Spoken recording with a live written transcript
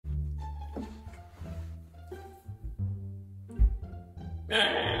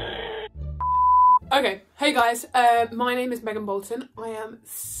Okay, hey guys, my name is Megan Bolton. I am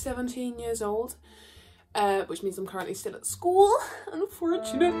 17 years old, which means I'm currently still at school,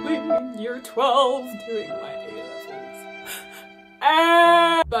 unfortunately, in year 12, doing my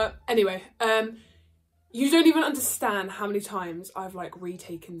A-levels. But anyway, you don't even understand how many times I've like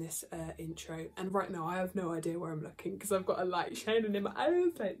retaken this intro, and right now I have no idea where I'm looking because I've got a light shining in my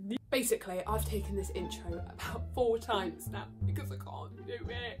eyes. Like, basically, I've taken this intro about 4 times now because I can't do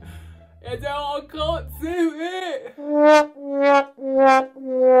it. I can't do it.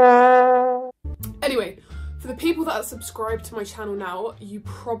 Anyway, for the people that are subscribed to my channel now, you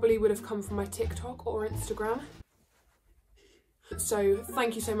probably would have come from my TikTok or Instagram. So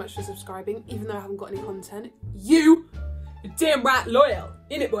thank you so much for subscribing, even though I haven't got any content. You're damn right loyal,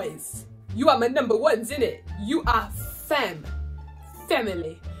 innit boys? You are my #1s, innit? You are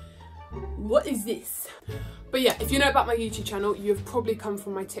family. What is this? But yeah, if you know about my YouTube channel, you've probably come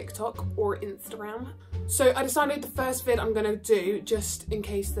from my TikTok or Instagram. So I decided the first vid I'm gonna do, just in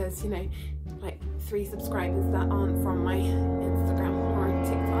case there's, you know, like 3 subscribers that aren't from my Instagram or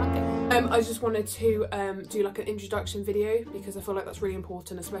TikTok. I just wanted to do like an introduction video because I feel like that's really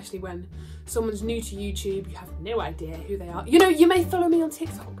important, especially when someone's new to YouTube, you have no idea who they are. You know, you may follow me on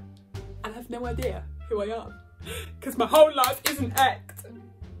TikTok and have no idea who I am because my whole life is an act.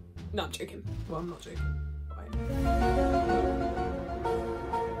 No, I'm joking. Well, I'm not joking.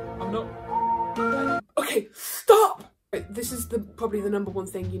 I'm not. Okay, stop! This is probably the #1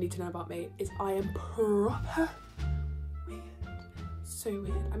 thing you need to know about me, is I am proper weird. So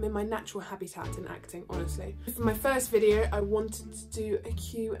weird. I'm in my natural habitat in acting, honestly. For my first video, I wanted to do a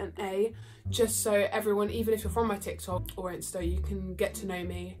Q&A, just so everyone, even if you're from my TikTok or Insta, you can get to know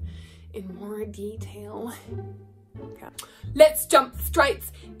me in more detail. Okay. Let's jump straight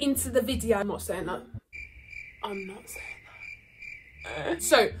into the video. I'm not saying that. I'm not saying that.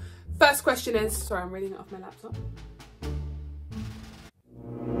 So, first question is, sorry, I'm reading it off my laptop.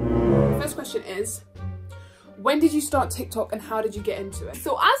 First question is, when did you start TikTok and how did you get into it?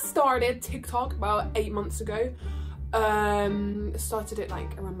 So I started TikTok about 8 months ago. Started it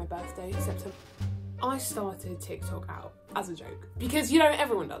like around my birthday, September. I started TikTok out as a joke because, you know,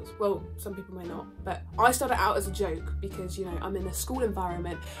 everyone does. Well, some people may not, but I started out as a joke because, you know, I'm in a school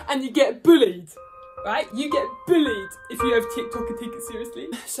environment and you get bullied. Right? You get bullied if you have TikTok and take it seriously.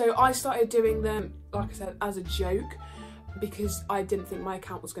 So I started doing them, like I said, as a joke because I didn't think my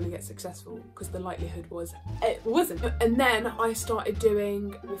account was going to get successful because the likelihood was it wasn't. And then I started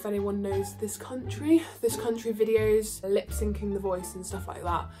doing, if anyone knows this country videos, lip syncing the voice and stuff like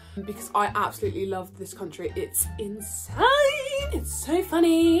that because I absolutely love this country. It's insane. It's so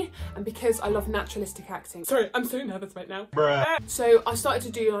funny. And because I love naturalistic acting. Sorry, I'm so nervous right now. Bruh. So I started to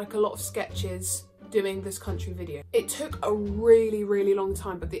do like a lot of sketches doing this country video. It took a really long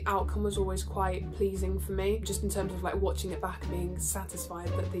time, but the outcome was always quite pleasing for me, just in terms of like watching it back and being satisfied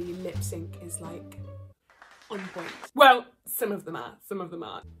that the lip sync is like on point. Well, some of them are.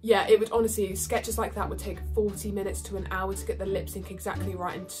 Yeah, it would honestly, sketches like that would take 40 minutes to an hour to get the lip sync exactly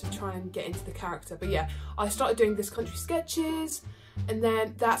right and to try and get into the character. But yeah, I started doing this country sketches, and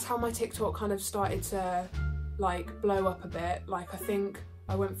then that's how my TikTok kind of started to like blow up a bit. Like I think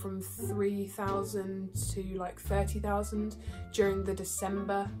I went from 3,000 to like 30,000 during the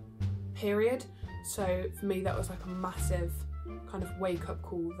December period. So for me, that was like a massive kind of wake-up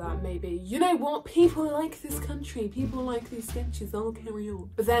call that maybe, you know what, people like this country, people like these sketches, I'll carry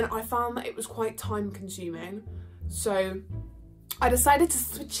on. But then I found that it was quite time consuming. So I decided to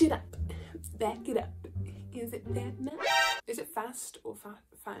switch it up, back it up. Is it that enough? Is it fast or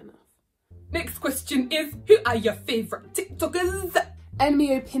fat enough? Next question is, who are your favourite TikTokers? En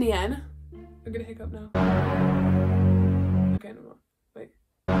mi opinion, I'm gonna hiccup now. Okay, no more. Wait.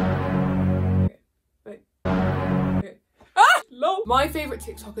 Okay, wait. Okay. Ah! Lol. My favourite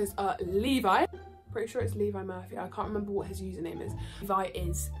TikTokers are Levi. Pretty sure it's Levi Murphy. I can't remember what his username is. Levi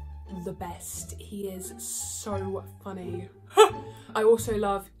is the best. He is so funny. I also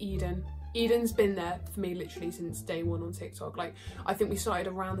love Eden. Eden's been there for me literally since day 1 on TikTok. Like, I think we started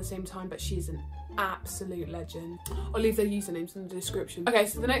around the same time, but she's an absolute legend. I'll leave their usernames in the description. Okay,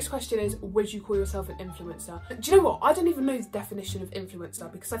 so the next question is, would you call yourself an influencer? Do you know what? I don't even know the definition of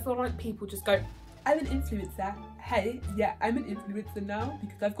influencer because I feel like people just go, I'm an influencer. Hey, yeah, I'm an influencer now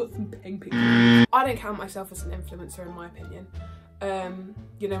because I've got some pink pictures. I don't count myself as an influencer in my opinion.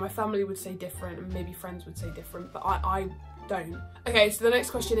 You know, my family would say different and maybe friends would say different, but I don't. Okay, so the next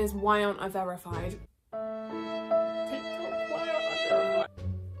question is, why aren't I verified?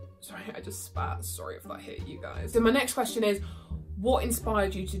 Sorry, I just spat. Sorry if that hit you guys. So my next question is, what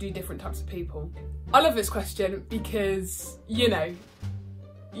inspired you to do different types of people? I love this question because, you know,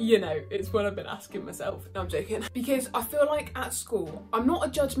 you know, it's what I've been asking myself. No, I'm joking. Because I feel like at school, I'm not a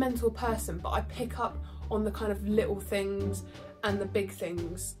judgmental person, but I pick up on the kind of little things and the big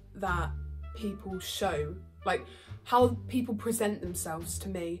things that people show. Like, how people present themselves to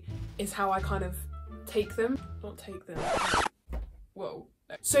me is how I kind of take them. Not take them. Whoa.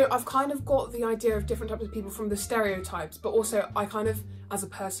 So I've kind of got the idea of different types of people from the stereotypes, but also I kind of, as a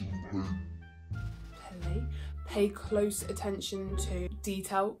person, pay close attention to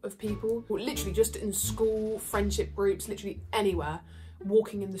detail of people. Literally just in school, friendship groups, literally anywhere,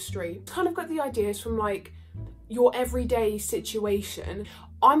 walking in the street. Kind of got the ideas from like your everyday situation.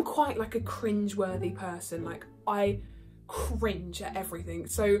 I'm quite like a cringe-worthy person. Like, I cringe at everything.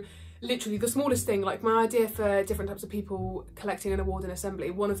 So literally the smallest thing, like my idea for different types of people collecting an award in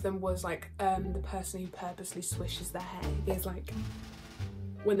assembly, one of them was like the person who purposely swishes their hair is like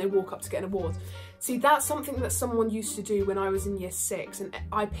when they walk up to get an award. See, that's something that someone used to do when I was in year 6, and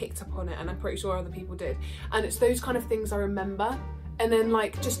I picked up on it, and I'm pretty sure other people did. And it's those kind of things I remember. And then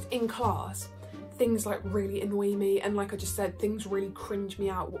like just in class, things like really annoy me, and like I just said, things really cringe me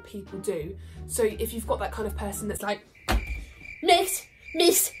out what people do. So if you've got that kind of person that's like, Miss,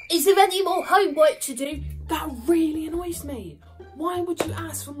 is there any more homework to do? That really annoys me. Why would you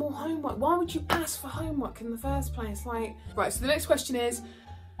ask for more homework? Why would you ask for homework in the first place? Like, right, so the next question is,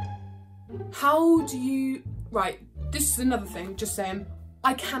 how do you, right, this is another thing, just saying,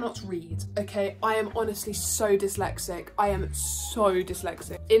 I cannot read, okay? I am honestly so dyslexic. I am so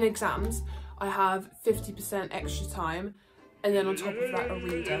dyslexic. In exams, I have 50% extra time, and then on top of that, a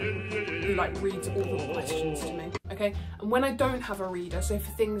reader who like reads all the questions to me, okay? And when I don't have a reader, so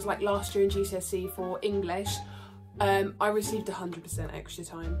for things like last year in GCSE for English, I received 100% extra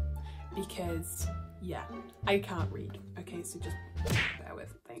time because, yeah, I can't read, okay? So just bear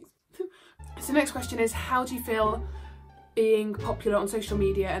with, thanks. So the next question is, how do you feel being popular on social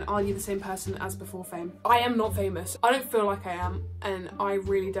media, and are you the same person as before fame? I am not famous. I don't feel like I am, and I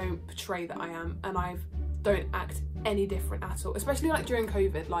really don't portray that I am, and I don't act any different at all, especially like during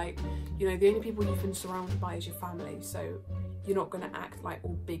COVID. Like, you know, the only people you've been surrounded by is your family, so you're not gonna act like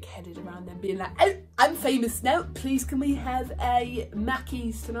all big-headed around them being like, oh, I'm famous now, please can we have a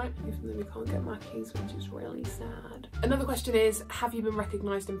Mackey's tonight? Even though we can't get Mackey's, which is really sad. Another question is, have you been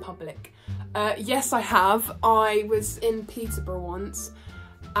recognised in public? Yes, I have. I was in Peterborough once,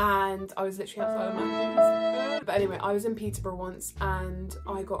 and I was literally outside of Mackey's. But anyway, I was in Peterborough once, and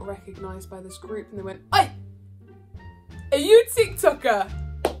I got recognised by this group, and they went, "Oi, are you a TikToker?"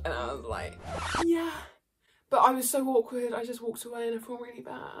 And I was like, yeah. But I was so awkward, I just walked away and I felt really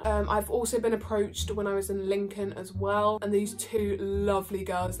bad. I've also been approached when I was in Lincoln as well, and these two lovely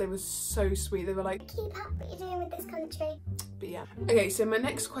girls, they were so sweet. They were like, keep up what you're doing with this country. But yeah. Okay, so my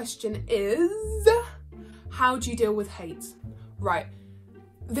next question is, how do you deal with hate? Right.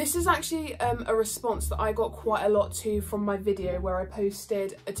 This is actually a response that I got quite a lot to from my video where I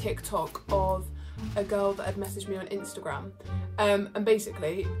posted a TikTok of a girl that had messaged me on Instagram. And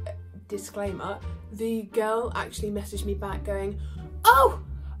basically, disclaimer, the girl actually messaged me back going, oh,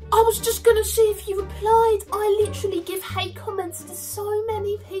 I was just gonna see if you replied. I literally give hate comments to so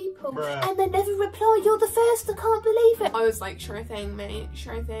many people and they never reply. You're the first, I can't believe it. I was like, sure thing, mate,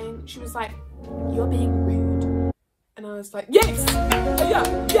 sure thing. She was like, you're being rude. And I was like, yes,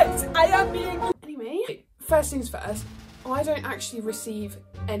 yes, I am being rude. Anyway, first things first, I don't actually receive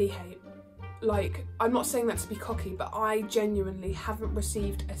any hate. Like, I'm not saying that to be cocky, but I genuinely haven't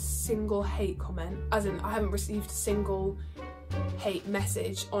received a single hate comment, as in I haven't received a single hate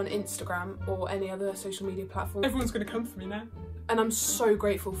message on Instagram or any other social media platform. Everyone's gonna come for me now. And I'm so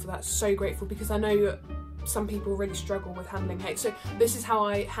grateful for that, so grateful, because I know some people really struggle with handling hate. So this is how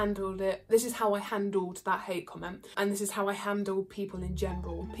I handled it. This is how I handled that hate comment. And this is how I handle people in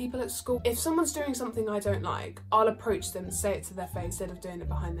general. People at school, if someone's doing something I don't like, I'll approach them and say it to their face instead of doing it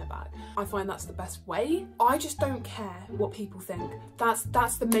behind their back. I find that's the best way. I just don't care what people think.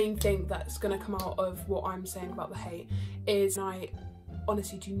 That's the main thing that's gonna come out of what I'm saying about the hate, is I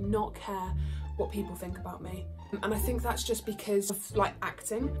honestly do not care what people think about me. And I think that's just because of like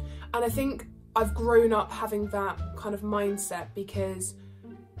acting. And I think I've grown up having that kind of mindset because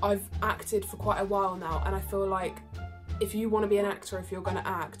I've acted for quite a while now, and I feel like if you want to be an actor, if you're going to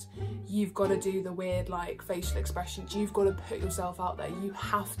act, you've got to do the weird like facial expressions, you've got to put yourself out there, you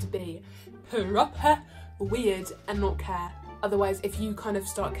have to be proper weird and not care. Otherwise, if you kind of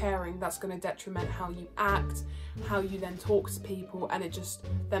start caring, that's going to detriment how you act, how you then talk to people, and it just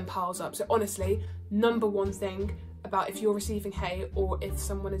then piles up. So honestly, number one thing about if you're receiving hate or if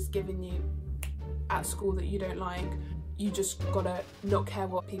someone is giving you at school that you don't like, you just gotta not care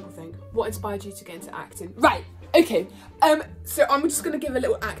what people think. What inspired you to get into acting? Right, Okay, so I'm just gonna give a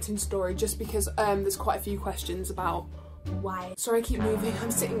little acting story just because there's quite a few questions about why. Sorry, I keep moving.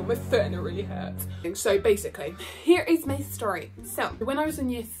 I'm sitting on my foot and it really hurts. So basically, here is my story. So when I was in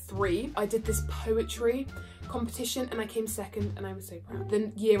year 3, I did this poetry competition and I came 2nd and I was so proud.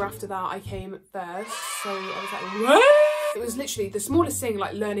 The year after that, I came 1st. So I was like, what? It was literally the smallest thing,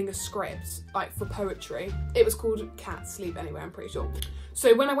 like learning a script, like for poetry. It was called Cat Sleep Anyway, I'm pretty sure.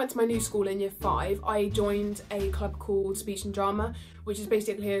 So when I went to my new school in year 5, I joined a club called Speech and Drama, which is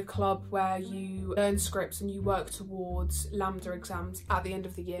basically a club where you learn scripts and you work towards Lambda exams at the end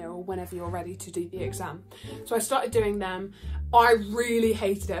of the year or whenever you're ready to do the exam. So I started doing them. I really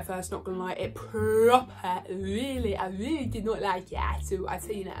hated it at first, not gonna lie. I really did not like it at all, I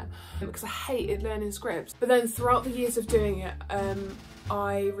tell you now, because I hated learning scripts. But then throughout the years of doing it,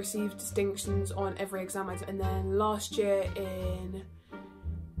 I received distinctions on every exam I did. And then last year in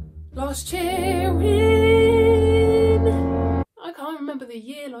I can't remember the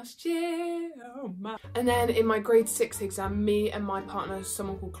year, last year, oh man. And then in my grade 6 exam, me and my partner,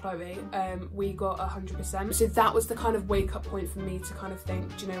 someone called Chloe, we got 100%. So that was the kind of wake up point for me to kind of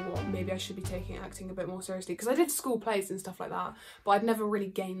think, do you know what, maybe I should be taking acting a bit more seriously. Because I did school plays and stuff like that, but I'd never really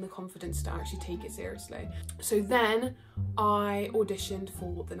gained the confidence to actually take it seriously. So then I auditioned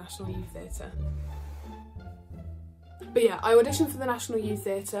for the National Youth Theatre. But yeah, I auditioned for the National Youth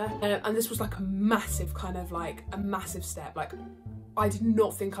Theatre and this was like a massive step. Like, I did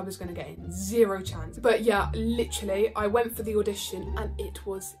not think I was going to get in, 0 chance. But yeah, literally, I went for the audition and it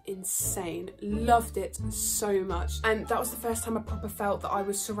was insane. Loved it so much. And that was the first time I proper felt that I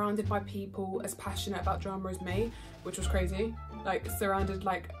was surrounded by people as passionate about drama as me, which was crazy. Like, surrounded,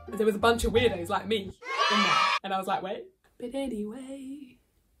 like, there was a bunch of weirdos like me in there. And I was like, wait. But anyway.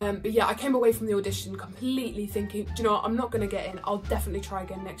 But yeah, I came away from the audition completely thinking, do you know what, I'm not going to get in, I'll definitely try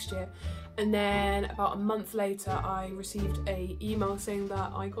again next year. And then about a month later, I received an email saying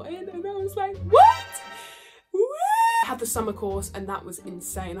that I got in and I was like, what? I had the summer course and that was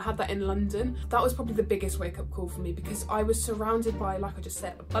insane. I had that in London. That was probably the biggest wake-up call for me because I was surrounded by, like I just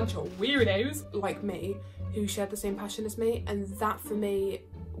said, a bunch of weirdos like me who shared the same passion as me, and that for me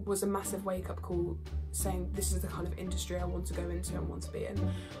was a massive wake-up call saying this is the kind of industry I want to go into and want to be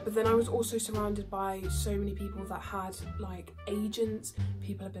in. But then I was also surrounded by so many people that had like agents,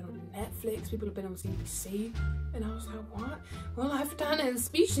 people have been on Netflix, people have been on CBC, and I was like, what? Well, I've done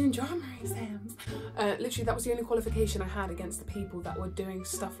speech and drama exams. Literally that was the only qualification I had against the people that were doing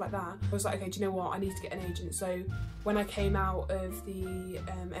stuff like that. I was like, okay, do you know what, I need to get an agent. So when I came out of the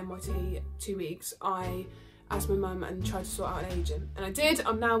NYT 2 weeks, I asked my mum and tried to sort out an agent, and I did.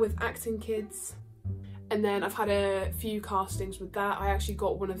 I'm now with Acting Kids, and then I've had a few castings with that. I actually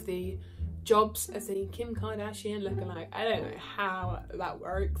got one of the jobs as a Kim Kardashian lookalike. I don't know how that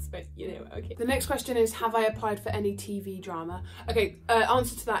works, but you know, okay. The next question is, have I applied for any TV drama? Okay,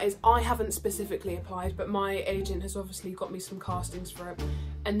 answer to that is I haven't specifically applied, but my agent has obviously got me some castings for it.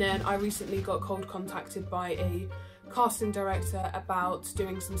 And then I recently got cold contacted by a casting director about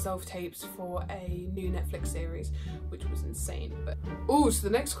doing some self-tapes for a new Netflix series, which was insane. But oh, so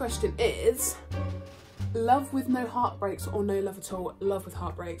the next question is, love with no heartbreaks or no love at all? Love with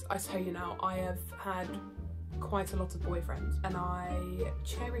heartbreaks. I tell you now, I have had quite a lot of boyfriends and I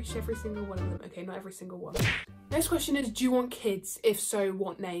cherish every single one of them. Okay, not every single one. Next question is, do you want kids? If so,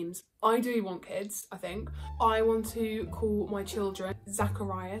 what names? I do want kids, I think. I want to call my children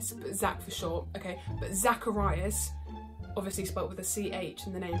Zacharias, but Zach for short, okay? But Zacharias, obviously spelled with a CH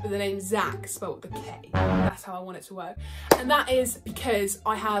in the name, but the name Zach spelled with a K. That's how I want it to work. And that is because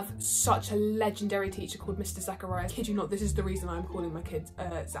I have such a legendary teacher called Mr. Zacharias. Kid you not, this is the reason I'm calling my kid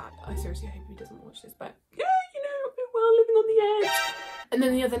Zach. I seriously hope he doesn't watch this, but yeah, you know, well, living on the edge. And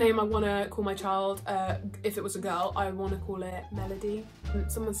then the other name I want to call my child, if it was a girl, I want to call it Melody. And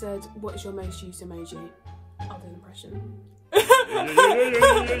someone said, what is your most used emoji? I'll do an impression.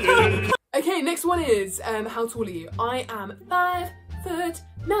 Okay, next one is, how tall are you? I am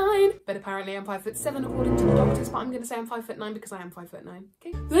 5'9", but apparently I'm 5'7" according to the doctors, but I'm going to say I'm 5'9" because I am 5'9".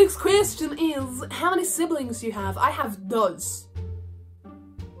 Okay. The next question is, how many siblings do you have? I have dos.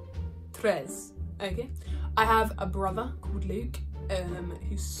 Tres. Okay. I have a brother called Luke,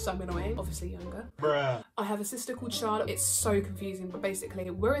 who's so annoying, obviously younger. Bruh. I have a sister called Charlotte. It's so confusing, but basically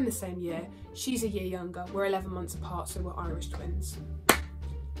we're in the same year. She's a year younger. We're 11 months apart, so we're Irish twins.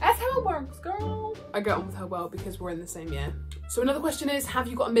 That's how it works, girl. I get on with her well because we're in the same year. So another question is, have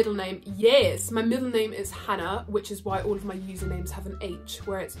you got a middle name? Yes, my middle name is Hannah, which is why all of my usernames have an H,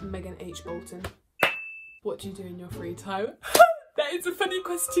 where it's Megan H. Bolton. What do you do in your free time? That is a funny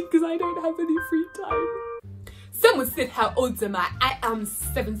question because I don't have any free time. Someone said, how old am I? I am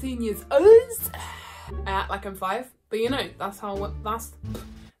 17 years old. act like I'm 5, but you know, that's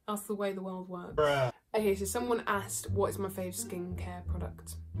the way the world works. Bruh. Okay, so someone asked, what is my favourite skincare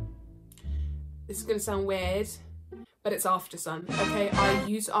product? This is gonna sound weird, but it's After Sun. Okay, I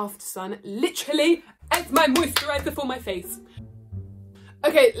use After Sun literally as my moisturiser for my face.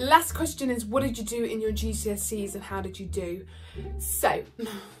 Okay, last question is, what did you do in your GCSEs and how did you do? So,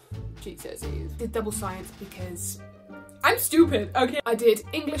 GCSEs. Did double science because I'm stupid, okay? I did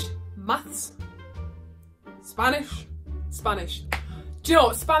English, maths, Spanish. Do you know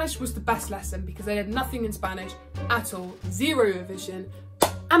what? Spanish was the best lesson because I had nothing in Spanish at all, 0 revision,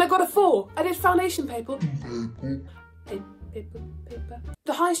 and I got a 4. I did foundation paper. Paper.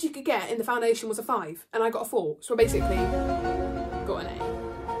 The highest you could get in the foundation was a 5 and I got a 4, so I basically got an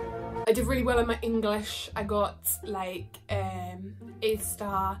A. I did really well in my English. I got like A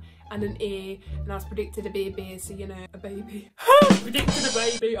star and an E, and I was predicted a baby, so you know, a baby. Predicted a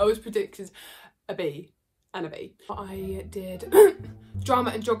baby. I was predicted a B and a B. I did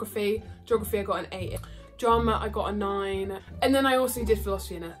drama and geography. Geography I got an 8. Drama I got a 9, and then I also did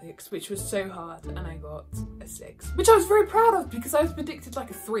philosophy and ethics, which was so hard, and I got a 6, which I was very proud of because I was predicted like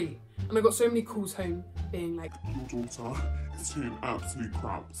a 3, and I got so many calls home being like, your daughter is doing absolute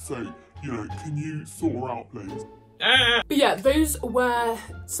crap, so you know, can you sort her out please? But yeah, those were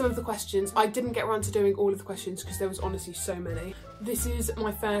some of the questions. I didn't get around to doing all of the questions because there was honestly so many. This is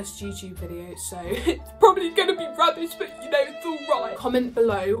my first YouTube video, so it's probably gonna be rubbish, but you know, it's alright. Comment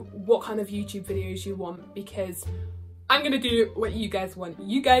below what kind of YouTube videos you want because I'm gonna do what you guys want.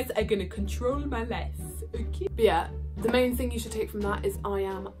 You guys are gonna control my life, okay? But yeah, the main thing you should take from that is I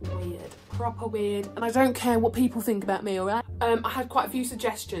am weird, proper weird, and I don't care what people think about me, alright? I had quite a few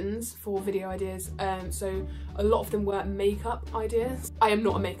suggestions for video ideas, so a lot of them were makeup ideas. I am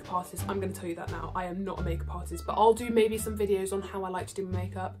not a makeup artist, I'm going to tell you that now. I am not a makeup artist, but I'll do maybe some videos on how I like to do my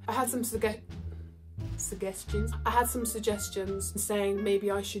makeup. I had some suggestions. I had some suggestions saying maybe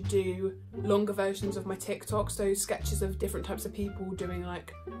I should do longer versions of my TikToks, so sketches of different types of people doing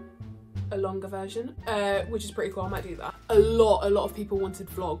like a longer version, which is pretty cool. I might do that. A lot of people wanted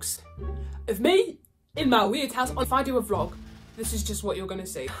vlogs of me in my weird house. If I do a vlog, this is just what you're gonna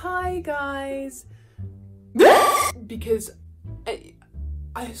see. Hi guys. Because I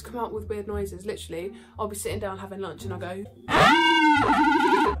just come out with weird noises. Literally, I'll be sitting down having lunch and I'll go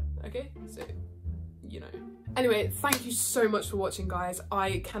okay, so you know. Anyway, thank you so much for watching, guys.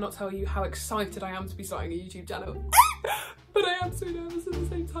 I cannot tell you how excited I am to be starting a YouTube channel. But I am so nervous at the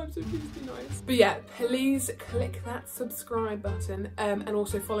same time, so please be nice. But yeah, please click that subscribe button and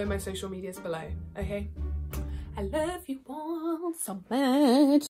also follow my social medias below, okay? I love you all so much.